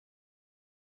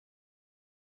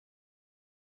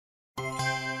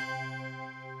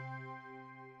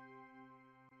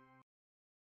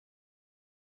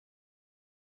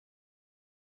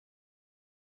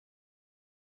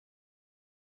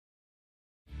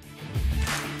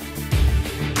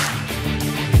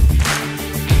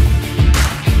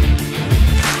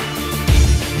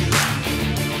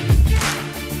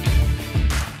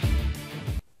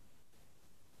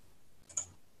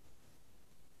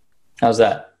How's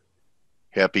that?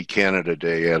 Happy Canada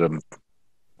Day, Adam.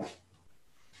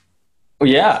 Oh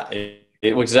yeah,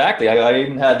 exactly. I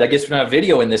even had. I guess we don't have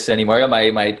video in this anymore. I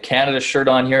got my Canada shirt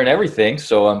on here and everything,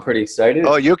 so I'm pretty Oh,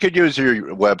 excited. you could use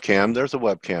your webcam. There's a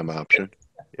webcam option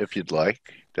if you'd like.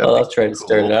 That'd Well, be I'll try to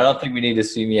start it. cool. I don't think we need to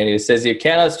see me anyway. It says you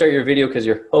cannot start your video because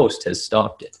your host has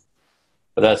stopped it,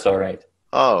 but that's all right.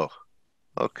 Oh,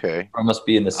 okay. Or it must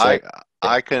be in the I settings.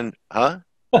 I can, huh?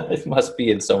 It must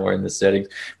be in somewhere in the settings,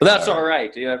 but that's All all right.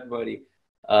 right. Yeah, everybody.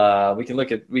 We can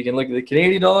look at the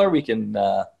Canadian dollar. We can.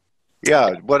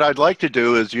 Yeah, what I'd like to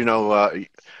do is,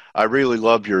 I really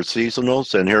love your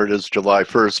seasonals, and here it is July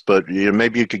 1st, but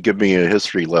maybe you could give me a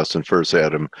history lesson first,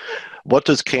 Adam. What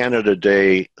does Canada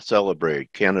Day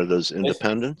celebrate? Canada's It's,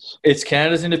 independence? it's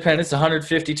Canada's independence.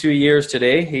 152 years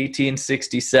today,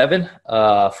 1867,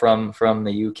 from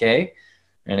the UK,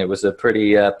 and it was a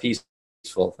pretty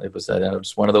peaceful. It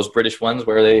was one of those British ones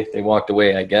where they walked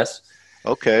away, I guess.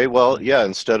 Okay, well, yeah,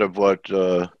 instead of what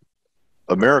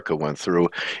America went through.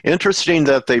 Interesting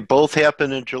that they both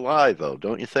happen in July, though,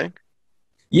 don't you think?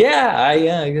 Yeah,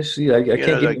 I guess I can't give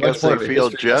I you much guess more they of a feel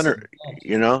history lesson.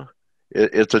 you know,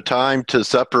 it's a time to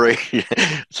separate.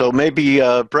 So maybe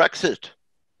Brexit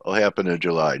will happen in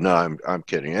July. No, I'm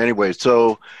kidding. Anyway,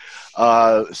 so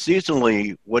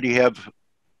seasonally, what do you have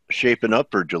shaping up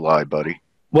for July, buddy?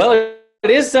 Well, it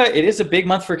is a big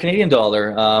month for Canadian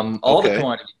dollar. All the Okay.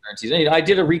 commodity currencies. And, I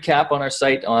did a recap on our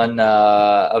site on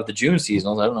of the June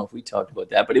seasonals. I don't know if we talked about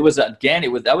that, but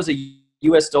that was a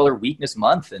U.S. dollar weakness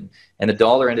month, and the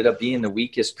dollar ended up being the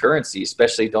weakest currency.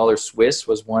 Especially dollar Swiss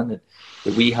was one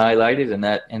that we highlighted, and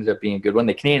that ended up being a good one.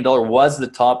 The Canadian dollar was the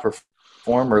top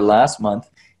performer last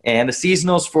month, and the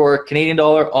seasonals for Canadian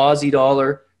dollar, Aussie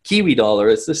dollar, Kiwi dollar,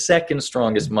 it's the second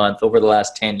strongest month over the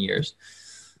last 10 years.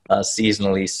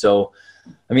 Seasonally. So,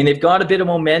 I mean, they've got a bit of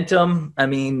momentum. I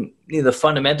mean, the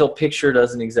fundamental picture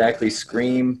doesn't exactly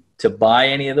scream to buy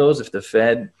any of those if the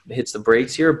Fed hits the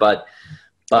brakes here, but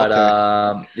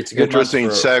Okay. it's a good month Interesting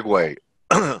for. segue.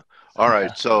 All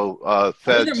right. So I mean,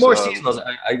 there are Fed's more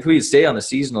seasonals. We stay on the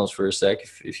seasonals for a sec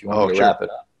if you want me oh to sure. wrap it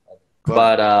up. Go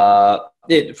ahead.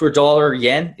 But for dollar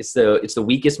yen, it's the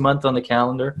weakest month on the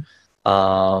calendar.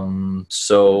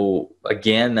 So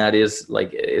again, that is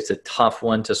like it's a tough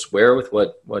one to square with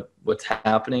what's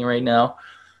happening right now.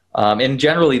 And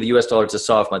generally, the U.S. dollar is a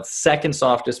soft month, second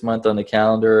softest month on the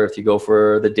calendar if you go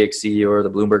for the Dixie or the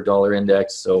Bloomberg Dollar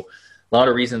Index. So a lot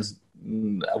of reasons,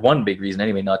 one big reason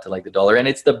anyway, not to like the dollar. And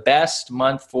it's the best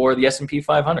month for the S&P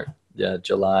 500,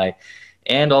 July,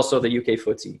 and also the UK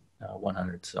FTSE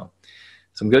 100. So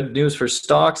some good news for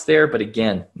stocks there. But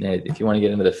again, if you want to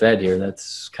get into the Fed here,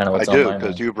 that's kind of I what's on do my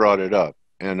because mind. you brought it up,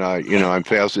 and I'm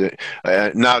fascinated.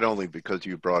 Not only because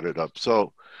you brought it up.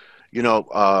 So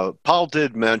Paul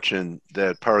did mention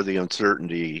that part of the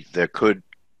uncertainty that could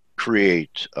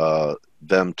create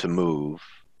them to move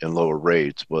and lower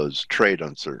rates was trade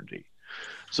uncertainty.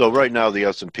 So right now the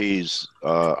S&Ps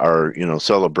are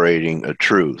celebrating a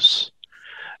truce.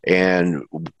 And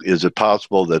is it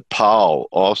possible that Powell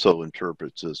also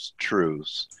interprets this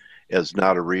truce as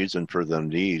not a reason for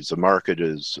them to ease? The market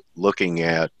is looking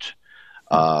at,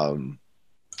 um,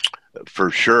 for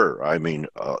sure, I mean,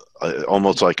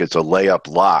 almost like it's a layup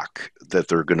lock that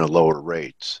they're going to lower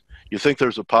rates. You think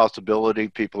there's a possibility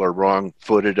people are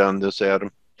wrong-footed on this,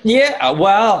 Adam? Yeah,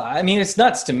 well, I mean, it's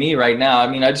nuts to me right now. I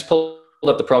mean, I just pulled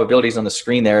up the probabilities on the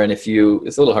screen there, and it's a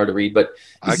little hard to read, but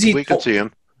you see We can see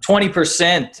them.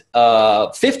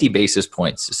 20%, 50 basis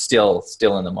points is still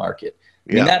in the market.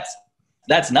 I mean, Yeah.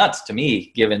 that's nuts to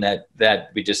me, given that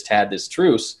we just had this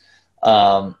truce.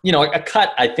 A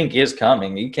cut I think is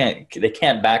coming. They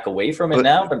can't back away from it But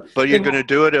now. But but you're going to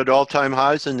do it at all-time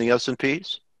highs in the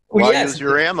S&Ps? well, Why yes, use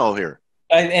your ammo here?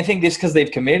 I think it's because they've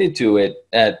committed to it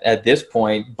at this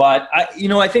point. But I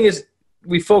think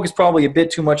we focus probably a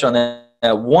bit too much on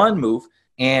that one move.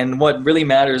 And what really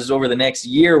matters is over the next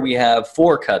year, we have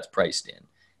 4 cuts priced in,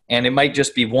 and it might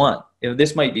just be one.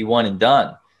 This might be one and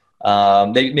done.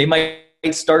 They might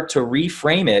start to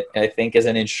reframe it, I think, as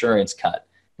an insurance cut.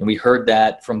 And we heard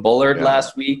that from Bullard Yeah.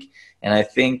 last week, and I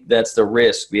think that's the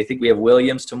risk. I think we have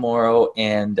Williams tomorrow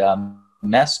and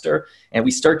Mester, and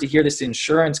we start to hear this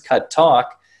insurance cut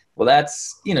talk. Well,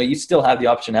 that's, you still have the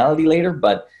optionality later,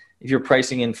 but if you're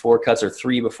pricing in 4 cuts or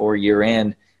 3 before year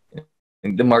end,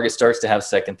 the market starts to have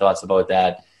second thoughts about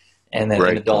that, and then the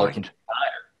Great dollar can point. be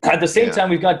higher. At the same Yeah.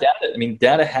 time, we've got data. I mean,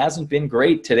 data hasn't been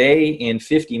great. Today, in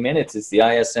 50 minutes, it's the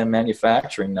ISM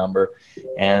manufacturing number,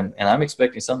 and I'm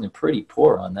expecting something pretty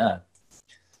poor on that.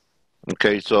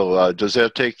 Okay, so does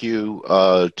that take you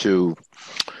to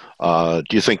Do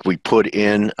you think we put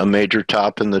in a major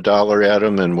top in the dollar,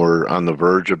 Adam, and we're on the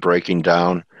verge of breaking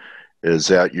down? Is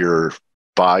that your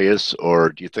bias, or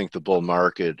do you think the bull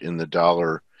market in the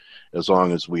dollar, as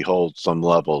long as we hold some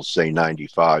levels, say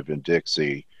 95 in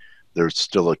Dixie, there's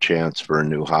still a chance for a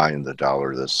new high in the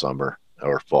dollar this summer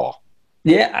or fall?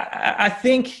 Yeah, I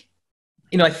think,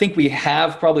 I think we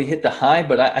have probably hit the high,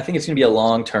 but I think it's going to be a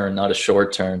long turn, not a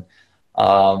short turn.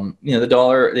 The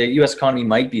U.S. economy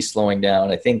might be slowing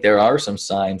down. I think there are some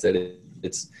signs that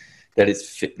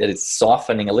it's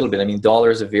softening a little bit. I mean,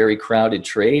 dollar is a very crowded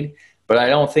trade, but I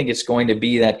don't think it's going to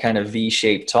be that kind of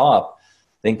V-shaped top.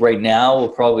 I think right now we'll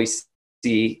probably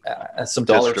see some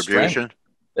dollar strength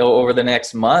over the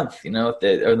next month,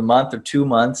 or the month or 2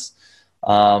 months,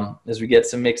 as we get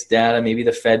some mixed data. Maybe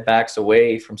the Fed backs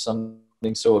away from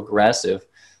something so aggressive,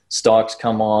 stocks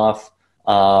come off,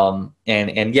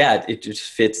 and yeah, it just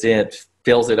fits in, it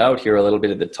fills it out here a little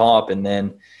bit at the top, and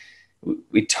then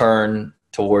we turn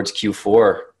towards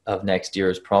Q4 of next year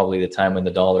is probably the time when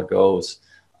the dollar goes.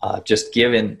 Just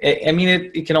given,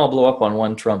 it can all blow up on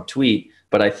one Trump tweet,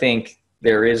 but I think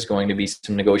there is going to be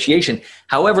some negotiation.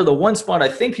 However, the one spot I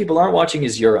think people aren't watching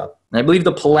is Europe. And I believe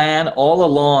the plan all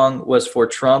along was for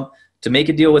Trump to make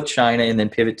a deal with China and then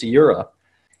pivot to Europe.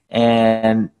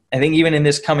 And I think even in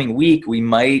this coming week, we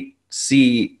might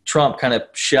see Trump kind of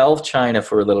shelve China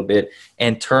for a little bit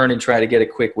and turn and try to get a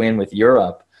quick win with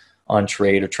Europe on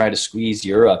trade, or try to squeeze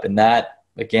Europe. And that,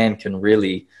 again, can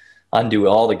really undo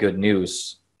all the good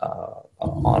news on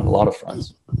a lot of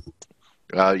fronts.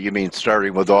 You mean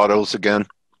starting with autos again?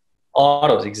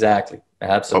 Autos, exactly.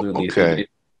 Absolutely. Oh, okay.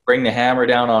 Bring the hammer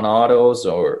down on autos,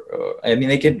 or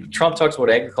Trump talks about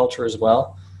agriculture as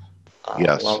well.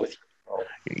 Yes.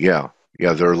 Yeah.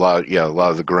 There are a lot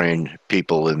of the grain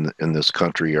people in this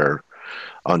country are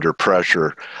under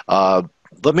pressure.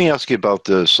 Let me ask you about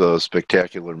this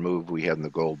spectacular move we had in the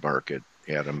gold market,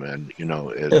 Adam. And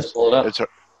let's pull it up.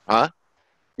 Huh?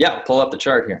 Yeah, pull up the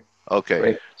chart here. Okay.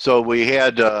 Great. So we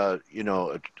had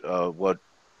what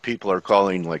people are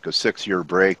calling like a 6-year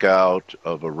breakout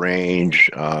of a range.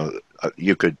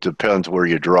 You could, depends where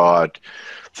you draw it,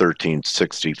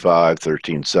 1365,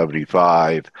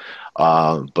 1375.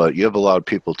 But you have a lot of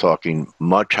people talking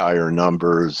much higher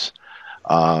numbers.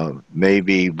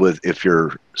 Maybe if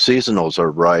your seasonals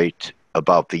are right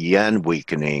about the yen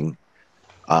weakening,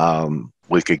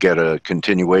 we could get a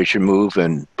continuation move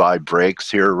and buy breaks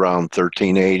here around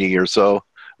 1380 or so,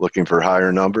 looking for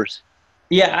higher numbers.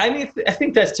 Yeah, I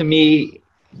think that's, to me,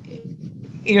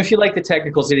 if you like the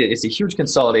technicals, it's a huge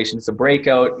consolidation. It's a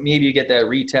breakout. Maybe you get that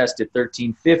retest at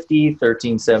 1350,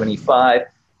 1375.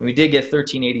 And we did get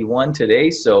 1381 today,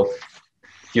 so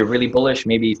if you're really bullish,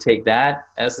 maybe take that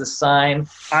as a sign.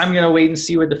 I'm going to wait and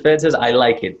see what the Fed says. I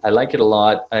like it. I like it a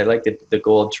lot. I like the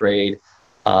gold trade.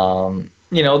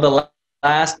 The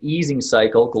last easing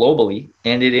cycle globally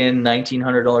ended in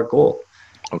 $1,900 gold.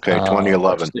 Okay,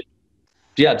 2011.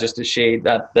 Just a shade.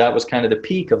 That was kind of the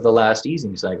peak of the last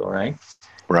easing cycle, right?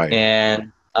 Right.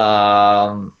 And,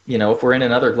 if we're in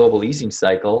another global easing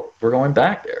cycle, we're going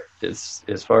back there,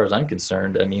 as far as I'm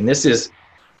concerned. I mean, this is,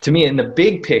 to me, in the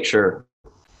big picture,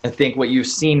 I think what you've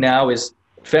seen now is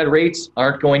Fed rates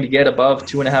aren't going to get above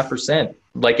 2.5%,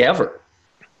 like ever.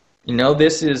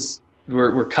 This is,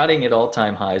 we're cutting at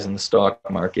all-time highs in the stock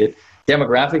market.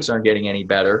 Demographics aren't getting any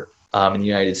better in the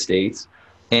United States,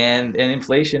 and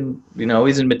inflation,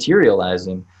 isn't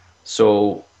materializing.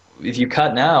 So if you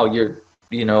cut now, you're,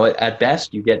 at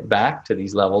best you get back to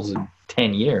these levels in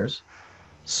 10 years.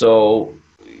 So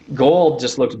gold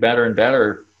just looks better and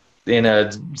better in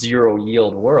a zero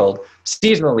yield world.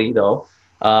 Seasonally, though,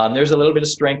 there's a little bit of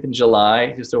strength in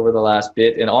July, just over the last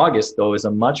bit. In August, though, is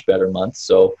a much better month.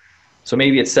 So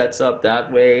maybe it sets up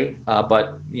that way.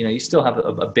 But, you still have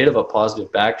a bit of a positive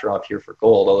backdrop here for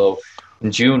gold, although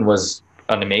June was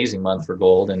an amazing month for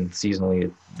gold and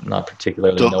seasonally not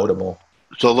particularly notable.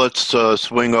 So let's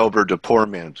swing over to poor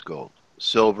man's gold.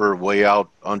 Silver way out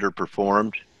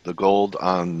underperformed. The gold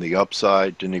on the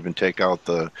upside didn't even take out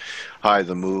the high of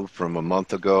the move from a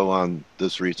month ago on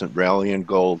this recent rally in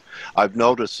gold. I've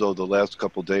noticed, though, the last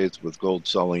couple of days with gold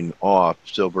selling off,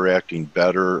 silver acting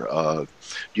better. Do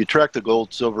you track the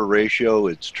gold-silver ratio?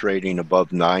 It's trading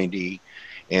above 90.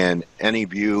 And any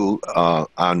view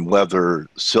on whether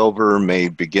silver may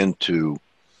begin to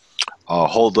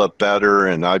hold up better?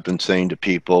 And I've been saying to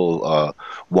people,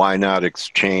 why not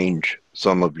exchange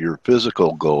some of your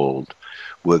physical gold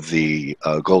with the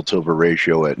gold-silver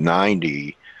ratio at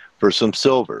 90 for some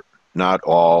silver, not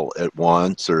all at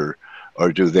once, or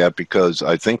do that, because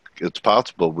I think it's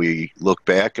possible we look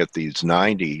back at these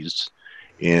 90s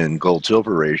in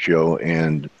gold-silver ratio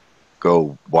and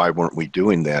go, why weren't we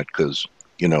doing that? Because,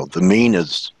 you know, the mean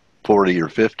is 40 or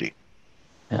 50.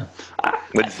 Yeah. What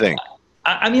do you think?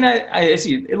 I mean, I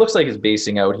see. It looks like it's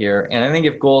basing out here, and I think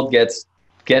if gold gets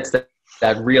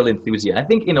that real enthusiasm, I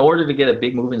think in order to get a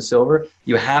big move in silver,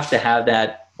 you have to have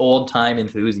that old time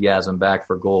enthusiasm back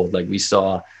for gold, like we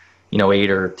saw, 8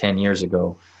 or 10 years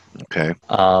ago. Okay.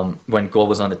 When gold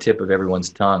was on the tip of everyone's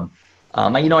tongue.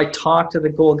 I talked to the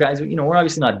gold guys. We're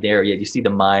obviously not there yet. You see the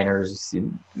miners.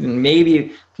 Maybe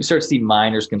if you start to see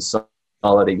miners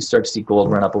consolidate, you start to see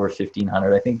gold run up over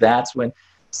 1,500. I think that's when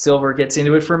silver gets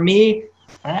into it. For me,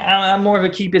 I'm more of a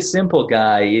keep it simple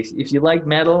guy. If you like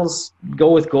metals,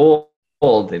 go with gold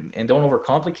and don't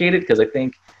overcomplicate it, because I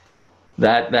think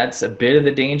that's a bit of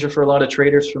the danger for a lot of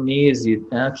traders. For me, is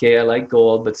I like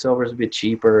gold, but silver's a bit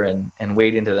cheaper, and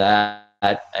wade into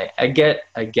that. I get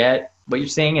what you're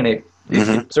saying, and it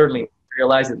certainly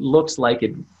realize it looks like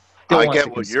it. I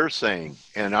get what you're saying,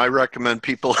 and I recommend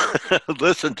people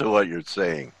listen to what you're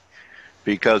saying,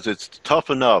 because it's tough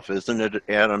enough, isn't it,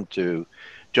 Adam, to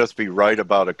just be right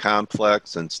about a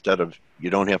complex instead of, you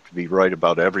don't have to be right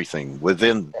about everything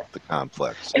within the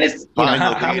complex. And it's find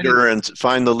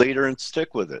the leader and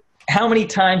stick with it. How many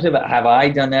times have I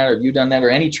done that, or have you done that, or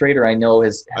any trader I know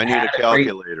has? I need a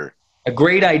calculator. A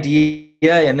great idea,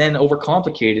 and then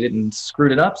overcomplicated it and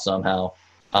screwed it up somehow.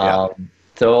 Yeah.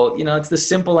 So it's the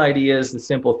simple ideas, the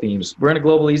simple themes. We're in a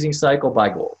global easing cycle. Buy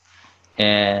gold,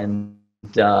 and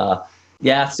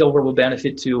silver will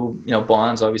benefit too.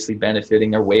 Bonds obviously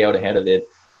benefiting; they're way out ahead of it.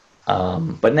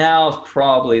 But now is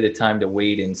probably the time to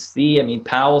wait and see. I mean,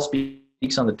 Powell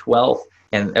speaks on the 12th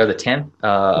or the 10th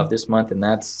of this month, and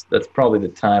that's probably the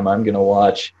time I'm going to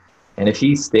watch. And if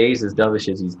he stays as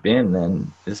dovish as he's been,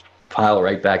 then this pile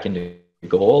right back into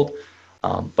gold.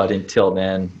 But until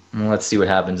then, let's see what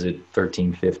happens at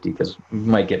 1350, because we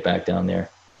might get back down there.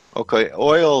 Okay,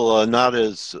 oil not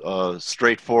as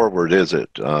straightforward, is it?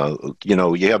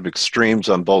 You have extremes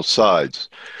on both sides.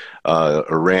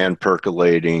 Iran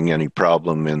percolating, any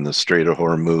problem in the Strait of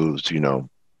Hormuz,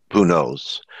 who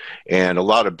knows? And a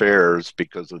lot of bears,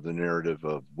 because of the narrative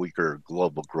of weaker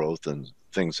global growth and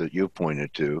things that you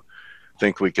pointed to,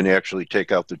 think we can actually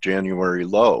take out the January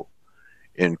low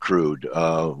in crude.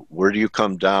 Where do you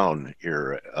come down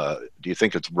here? Do you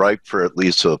think it's ripe for at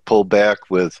least a pullback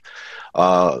with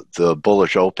the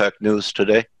bullish OPEC news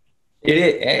today?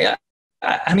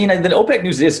 I mean, the OPEC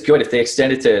news is good if they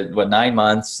extend it to 9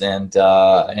 months, and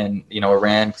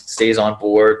Iran stays on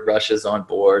board, Russia's on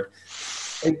board.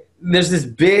 There's this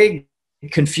big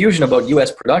confusion about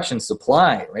U.S. production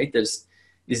supply, right?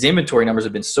 These inventory numbers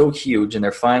have been so huge, and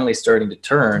they're finally starting to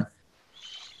turn.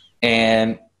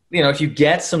 And if you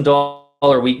get some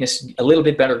dollar weakness, a little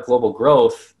bit better global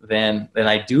growth, then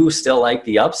I do still like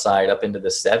the upside up into the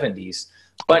 70s.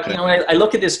 But okay. When I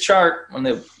look at this chart on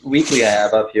the weekly I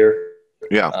have up here.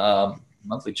 Yeah.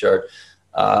 Monthly chart,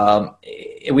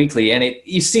 weekly, and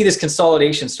you see this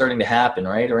consolidation starting to happen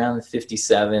right around the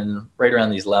 57, right around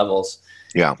these levels.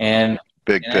 Yeah. And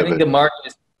big I think the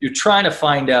market you're trying to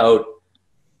find out.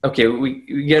 Okay,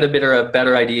 we get a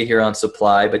better idea here on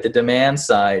supply, but the demand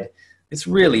side, it's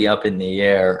really up in the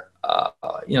air.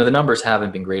 The numbers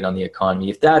haven't been great on the economy.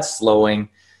 If that's slowing,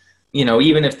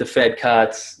 even if the Fed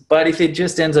cuts, but if it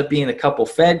just ends up being a couple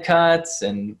Fed cuts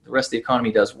and the rest of the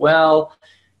economy does well,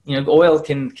 oil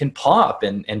can pop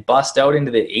and bust out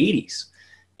into the 80s.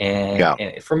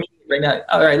 And for me right now,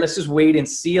 all right, let's just wait and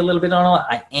see a little bit on oil.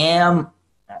 I am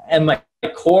at my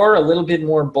core a little bit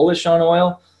more bullish on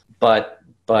oil, but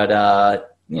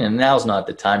now's not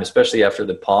the time, especially after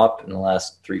the pop in the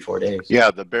last 3-4 days. Yeah,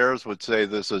 the bears would say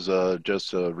this is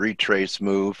just a retrace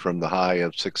move from the high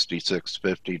of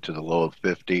 66.50 to the low of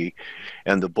 50,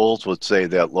 and the bulls would say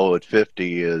that low at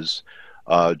 50 is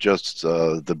just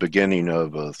the beginning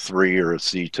of a 3 or a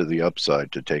C to the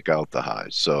upside to take out the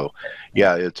highs. So,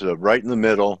 yeah, it's right in the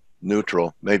middle,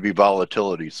 neutral, maybe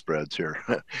volatility spreads here.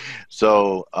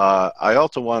 So I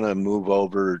also want to move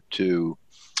over to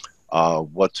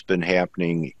what's been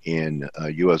happening in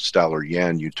U.S. dollar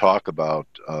yen. You talk about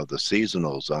the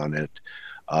seasonals on it,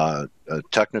 a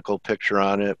technical picture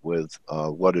on it with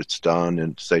what it's done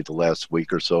in, say, the last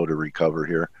week or so to recover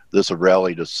here. This a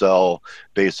rally to sell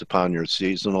based upon your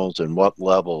seasonals, and what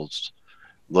levels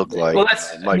look like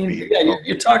be. Yeah,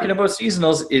 you're talking about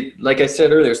seasonals. It, like I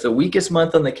said earlier, it's the weakest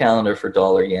month on the calendar for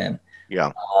dollar yen.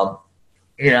 Yeah.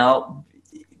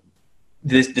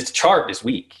 This chart is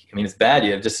weak. I mean, it's bad.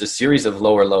 You have just a series of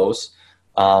lower lows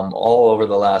all over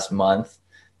the last month.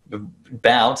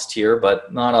 Bounced here,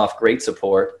 but not off great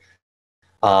support.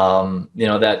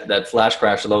 That flash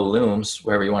crash low looms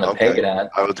wherever you want to peg it at.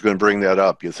 I was going to bring that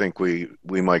up. You think we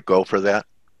might go for that?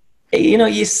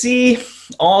 You see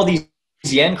all these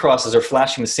yen crosses are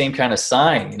flashing the same kind of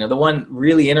sign. The one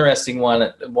really interesting one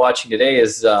I'm watching today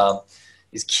is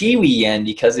Kiwi yen,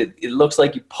 because it looks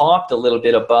like you popped a little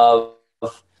bit above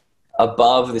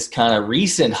this kind of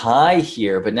recent high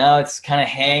here, but now it's kind of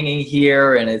hanging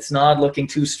here and it's not looking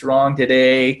too strong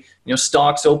today.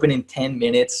 Stocks open in 10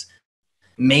 minutes.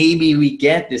 Maybe we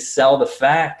get this sell the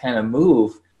fat kind of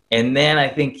move. And then I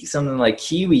think something like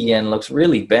Kiwi yen looks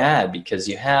really bad because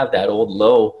you have that old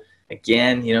low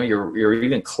again. You're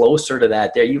even closer to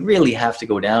that there. You really have to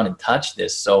go down and touch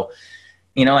this. So,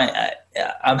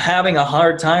 I'm having a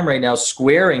hard time right now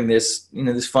squaring this,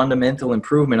 this fundamental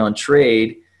improvement on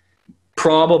trade,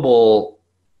 probable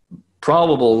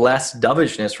less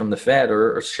dovishness from the Fed,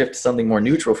 or shift to something more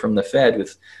neutral from the Fed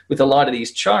with a lot of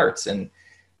these charts. And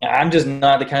I'm just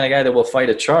not the kind of guy that will fight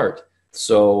a chart.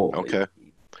 So, okay.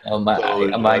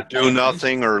 Do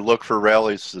nothing or look for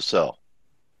rallies to sell.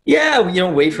 Yeah,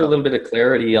 wait for a little bit of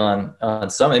clarity on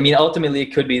some. I mean, ultimately, it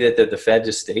could be that the Fed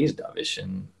just stays dovish,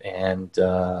 and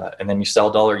then you sell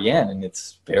dollar yen, and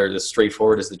it's fair, as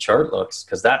straightforward as the chart looks,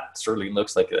 because that certainly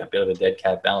looks like a bit of a dead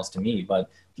cat bounce to me. But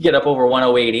if you get up over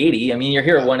 108.80, I mean, you're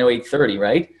here at 108.30,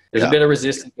 right? There's a bit of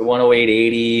resistance at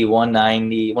 108.80,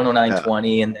 190,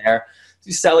 109.20 in there. So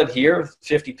you sell it here,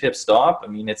 50 pip stop. I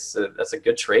mean, that's a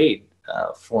good trade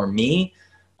for me.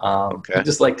 I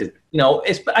just like to,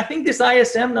 I think this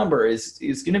ISM number is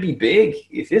going to be big.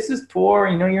 If this is poor,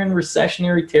 you're in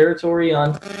recessionary territory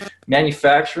on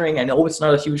manufacturing. I know it's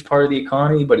not a huge part of the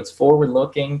economy, but it's forward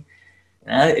looking.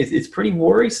 It's pretty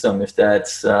worrisome if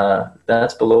that's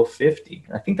below 50.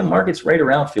 I think the market's right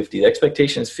around 50. The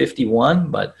expectation is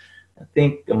 51, but I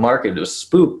think the market was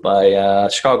spooked by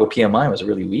Chicago PMI was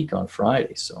really weak on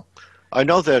Friday. So. I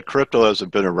know that crypto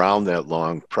hasn't been around that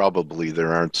long. Probably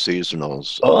there aren't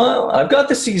seasonals. Oh, I've got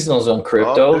the seasonals on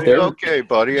crypto. They're okay,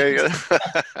 buddy. Just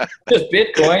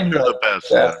Bitcoin. You're the best.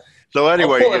 Yeah. So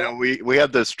anyway, we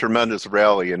had this tremendous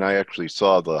rally, and I actually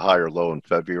saw the higher low in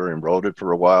February and rode it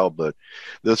for a while, but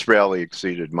this rally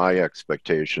exceeded my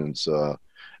expectations. I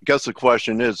guess the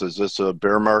question is this a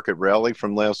bear market rally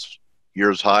from last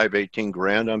year's high of 18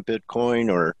 grand on Bitcoin,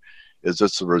 or is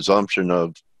this a resumption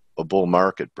of a bull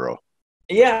market, bro?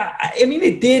 Yeah, I mean,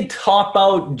 it did top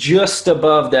out just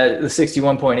above the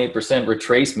 61.8%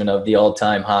 retracement of the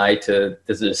all-time high to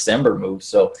the December move.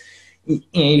 So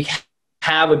you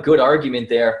have a good argument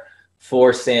there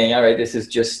for saying, all right, this is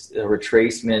just a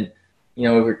retracement.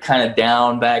 We're kind of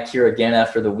down back here again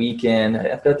after the weekend.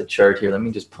 I've got the chart here. Let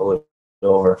me just pull it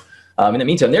over. In the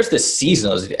meantime, there's the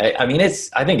seasonals. I mean,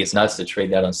 I think it's nuts to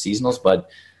trade that on seasonals, but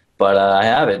I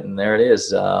have it, and there it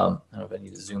is. I don't know if I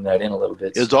need to zoom that in a little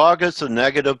bit. Is August a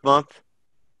negative month?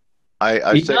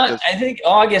 I think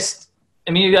August.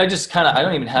 I mean, I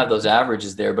don't even have those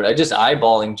averages there, but I just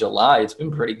eyeballing July. It's been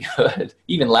pretty good.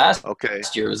 Even last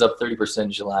year it was up 30%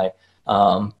 in July.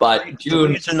 But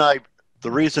June. The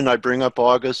reason I bring up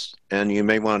August, and you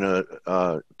may want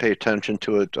to pay attention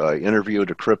to it, I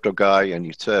interviewed a crypto guy, and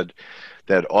he said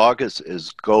that August is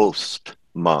ghost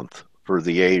month for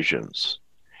the Asians.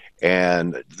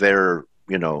 And they're,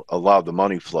 allow the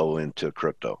money flow into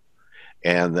crypto,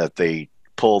 and that they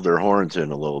pull their horns in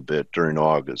a little bit during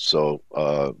August. So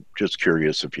just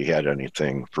curious if you had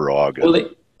anything for August.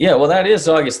 Well, that is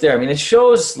August there. I mean, it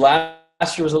shows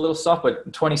last year was a little soft, but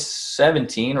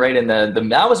 2017, right? And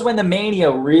that was when the mania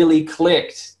really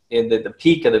clicked in the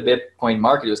peak of the Bitcoin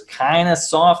market. It was kind of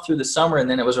soft through the summer, and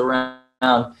then it was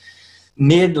around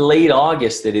mid-late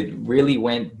August that it really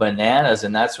went bananas,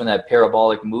 and that's when that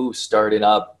parabolic move started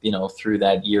up, through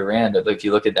that year end. If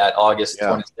you look at that August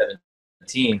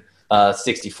 2017,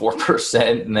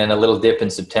 64%, and then a little dip in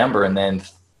September, and then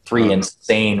three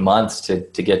insane months to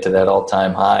get to that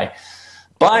all-time high.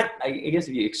 But I guess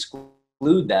if you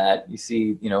exclude that, you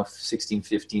see, 16,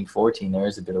 15, 14, there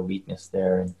is a bit of weakness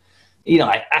there. And,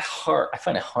 I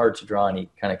find it hard to draw any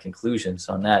kind of conclusions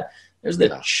on that. There's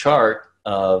the chart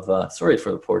of sorry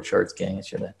for the poor charts, gang. I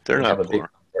should have a big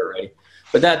chart ready.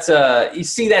 But that's you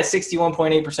see that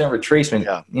 61.8% retracement.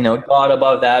 It got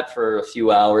above that for a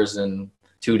few hours and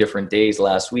 2 different days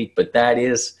last week. But that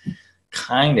is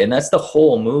and that's the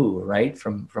whole move, right?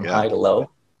 From high to low.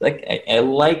 Like I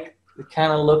like the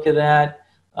kind of look of that.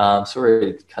 Sorry,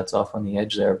 it cuts off on the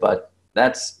edge there, but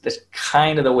that's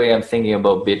kind of the way I'm thinking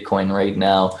about Bitcoin right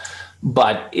now.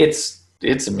 But it's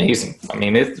amazing. I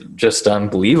mean, it's just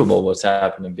unbelievable what's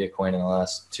happened in Bitcoin in the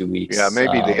last 2 weeks. Yeah,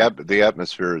 maybe the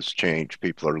atmosphere has changed.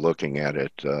 People are looking at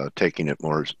it, taking it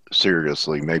more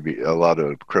seriously. Maybe a lot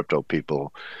of crypto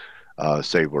people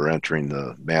say we're entering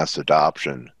the mass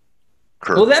adoption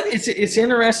Well, curve. that it's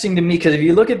interesting to me because if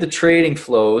you look at the trading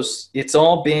flows, it's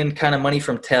all been kind of money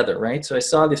from Tether, right? So I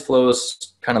saw these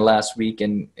flows kind of last week,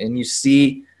 and you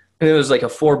see it was like a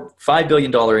 $5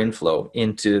 billion inflow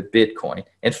into Bitcoin,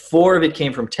 and 4 of it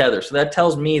came from Tether. So that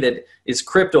tells me that it's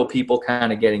crypto people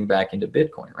kind of getting back into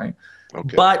Bitcoin, right?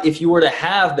 Okay. But if you were to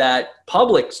have that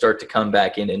public start to come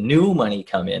back in and new money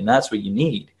come in, that's what you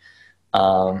need.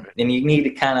 And you need to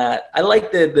kind of, I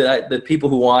like the people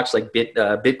who watch like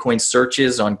Bitcoin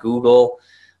searches on Google.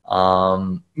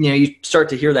 You start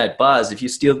to hear that buzz. If you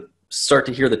still start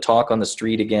to hear the talk on the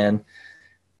street again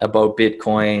about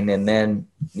Bitcoin, and then,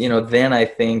 then I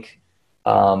think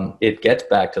it gets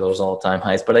back to those all-time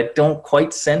highs. But I don't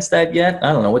quite sense that yet.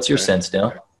 I don't know. What's your sense,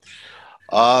 Dale?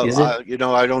 Is it?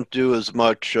 I don't do as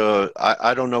much.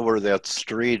 I don't know where that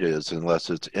street is unless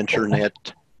it's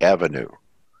Internet Avenue.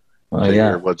 Well, To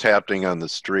hear yeah. what's happening on the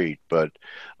street. But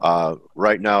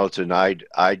right now it's an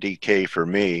IDK for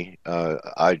me.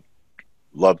 I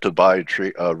love to buy a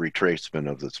retracement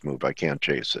of this move. I can't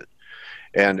chase it.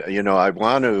 And, I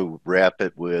want to wrap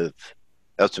it with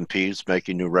S&Ps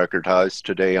making new record highs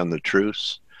today on the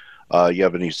truce. You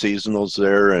have any seasonals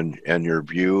there and your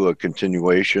view, a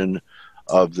continuation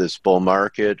of this bull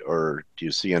market, or do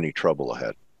you see any trouble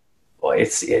ahead? Boy,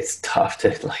 it's tough to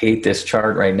hate this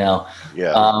chart right now.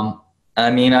 Yeah.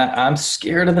 I'm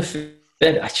scared of the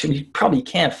Fed. You probably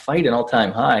can't fight an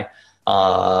all-time high.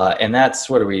 And that's,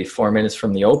 what are we, 4 minutes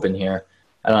from the open here?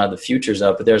 I don't have the futures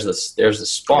up, but there's a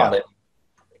spot. Yeah.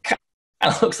 It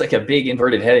kind of looks like a big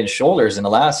inverted head and shoulders in the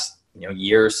last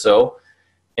year or so.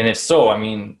 And if so,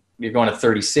 you're going to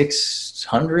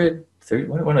 3,600.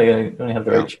 When do I have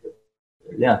the right?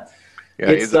 Yeah.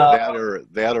 Yeah, either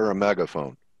that or a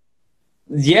megaphone.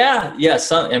 Yeah. You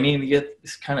get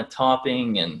this kind of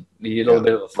topping, and you get a little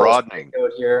bit of a broadening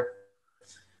out here.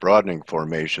 Broadening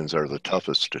formations are the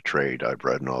toughest to trade. I've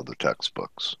read in all the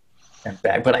textbooks. And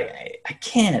back, but I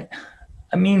can't.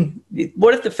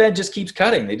 What if the Fed just keeps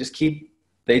cutting? They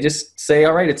just say,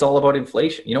 all right, it's all about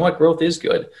inflation. You know what? Growth is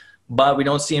good, but we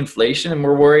don't see inflation, and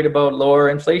we're worried about lower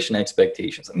inflation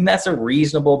expectations. That's a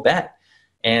reasonable bet,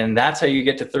 and that's how you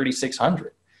get to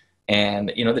 3,600. And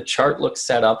the chart looks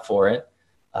set up for it.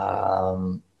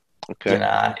 Okay.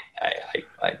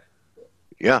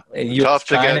 Yeah.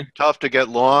 Tough to get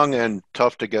long and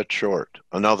tough to get short.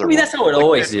 That's how it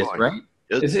always is, right?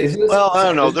 Well, I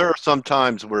don't know. There are some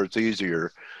times where it's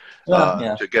easier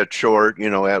to get short,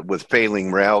 with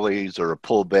failing rallies or a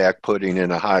pullback, putting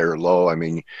in a higher low.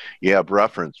 You have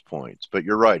reference points, but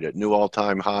you're right. At new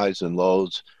all-time highs and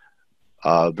lows,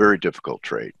 very difficult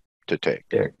trade to take.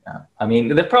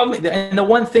 The problem, and the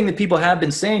one thing that people have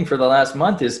been saying for the last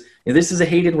month is this is a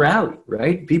hated rally,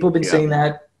 right? People have been saying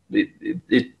that.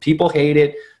 People hate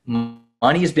it.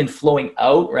 Money has been flowing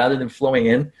out rather than flowing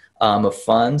in of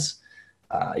funds.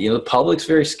 The public's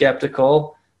very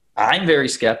skeptical. I'm very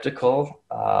skeptical.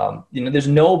 There's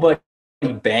nobody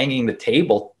banging the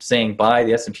table saying buy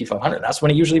the S&P 500. That's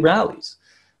when it usually rallies.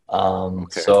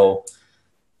 So,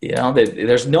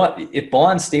 there's not, if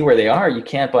bonds stay where they are, you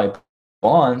can't buy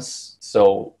bonds.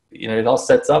 So, it all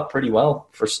sets up pretty well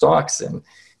for stocks. And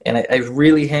it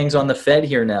really hangs on the Fed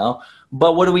here now.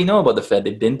 But what do we know about the Fed?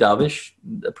 They've been dovish.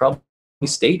 They'll probably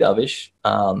stay dovish.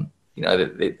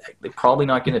 They're probably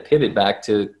not going to pivot back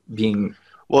to being.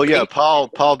 Well, yeah,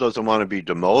 Paul doesn't want to be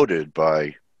demoted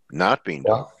by not being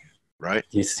dovish, right?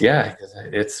 It's.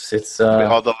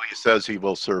 Although he says he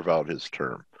will serve out his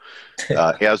term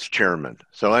as chairman.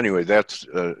 So anyway, that's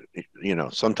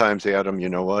sometimes, Adam, you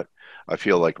know what? I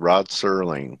feel like Rod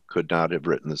Serling could not have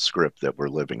written the script that we're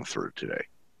living through today.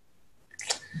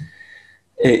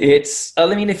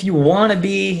 If you want to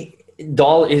be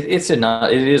dollar, it is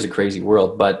a crazy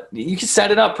world, but you can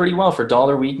set it up pretty well for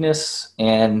dollar weakness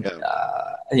and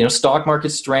stock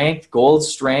market strength, gold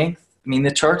strength.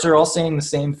 The charts are all saying the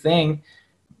same thing.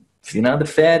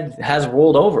 The Fed has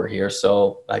rolled over here,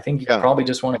 so I think you probably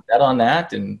just want to bet on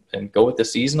that and go with the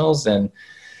seasonals. And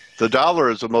the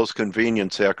dollar is the most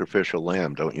convenient sacrificial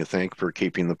lamb, don't you think, for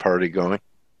keeping the party going?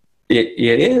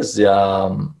 It is.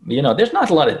 There's not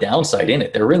a lot of downside in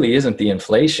it. There really isn't the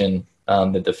inflation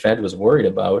that the Fed was worried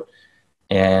about.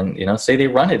 And, say they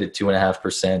run it at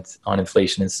 2.5% on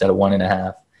inflation instead of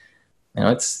 1.5%.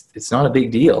 It's not a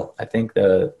big deal. I think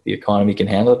the economy can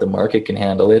handle it. The market can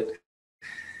handle it.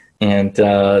 And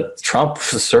Trump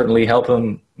will certainly help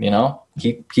him,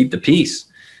 keep the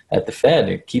peace at the Fed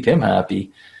and keep him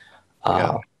happy.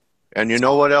 And you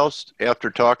know what else? After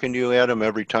talking to you, Adam,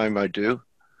 every time I do,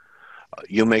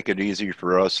 you make it easier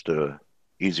for us to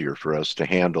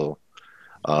handle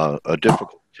a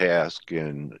difficult task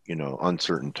in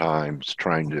uncertain times,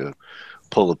 trying to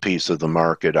pull a piece of the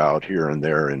market out here and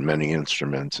there in many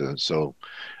instruments. And so,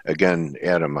 again,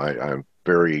 Adam, I'm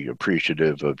very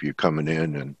appreciative of you coming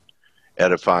in and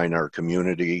edifying our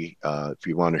community. If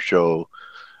you want to show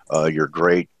your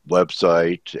great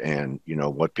website and, you know,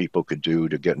 what people could do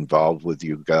to get involved with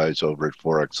you guys over at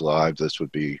Forex Live, this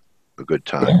would be a good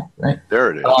time. Yeah, right.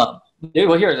 There it is. Yeah,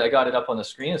 well, here, I got it up on the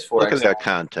screen. It's Forex. Look at that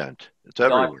content. It's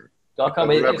everywhere.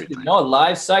 .com. It's, you know, a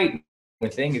live site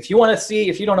thing. If you want to see,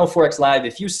 if you don't know Forex Live,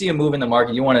 if you see a move in the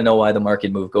market, you want to know why the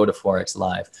market moved, go to Forex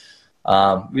Live.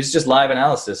 It's just live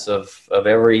analysis of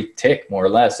every tick, more or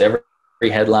less, every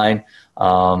headline.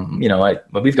 You know,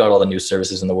 we've got all the news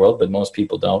services in the world, but most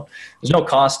people don't. There's no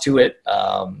cost to it.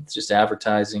 It's just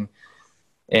advertising.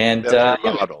 And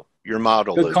your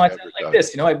model good is content like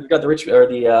this. You know, I've got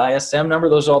the ISM number.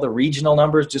 Those are all the regional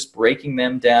numbers, just breaking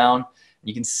them down.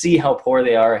 You can see how poor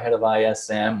they are ahead of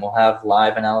ISM. We'll have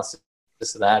live analysis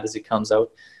of that as it comes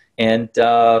out. And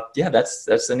yeah, that's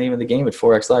the name of the game at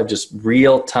Forex Live, just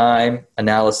real-time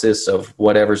analysis of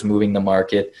whatever's moving the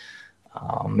market,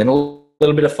 and a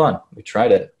little bit of fun. We try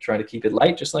to keep it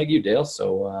light, just like you, Dale.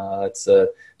 So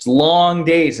it's long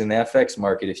days in the FX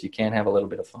market if you can't have a little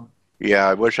bit of fun. Yeah,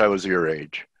 I wish I was your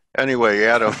age. Anyway,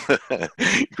 Adam,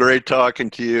 great talking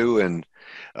to you, and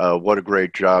what a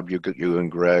great job you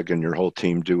and Greg and your whole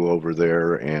team do over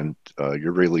there, and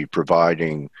you're really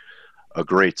providing a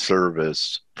great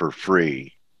service for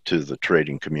free to the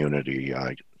trading community.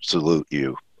 I salute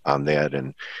you on that,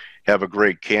 and have a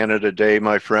great Canada Day,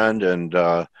 my friend,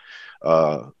 and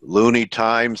loony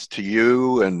times to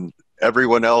you and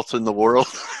everyone else in the world.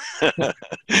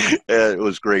 It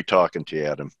was great talking to you,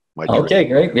 Adam. Okay,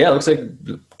 great. Yeah, it looks like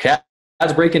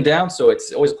CAD's breaking down, so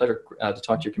it's always a pleasure to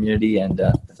talk to your community, and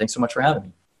thanks so much for having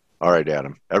me. All right,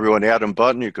 Adam. Everyone, Adam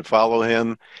Button, you could follow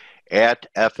him at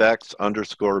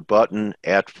FX_Button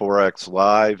at Forex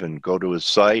Live, and go to his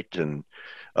site and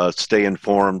stay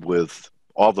informed with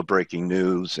all the breaking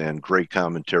news and great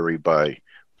commentary by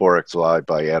Forex Live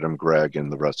by Adam, Greg,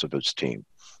 and the rest of his team.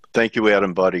 Thank you,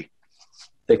 Adam, buddy.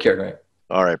 Take care, Greg.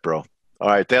 All right, bro. All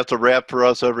right, that's a wrap for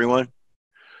us, everyone.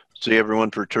 See everyone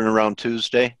for Turnaround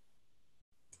Tuesday.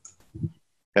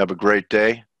 Have a great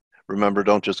day. Remember,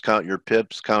 don't just count your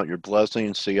pips, count your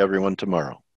blessings. See everyone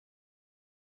tomorrow.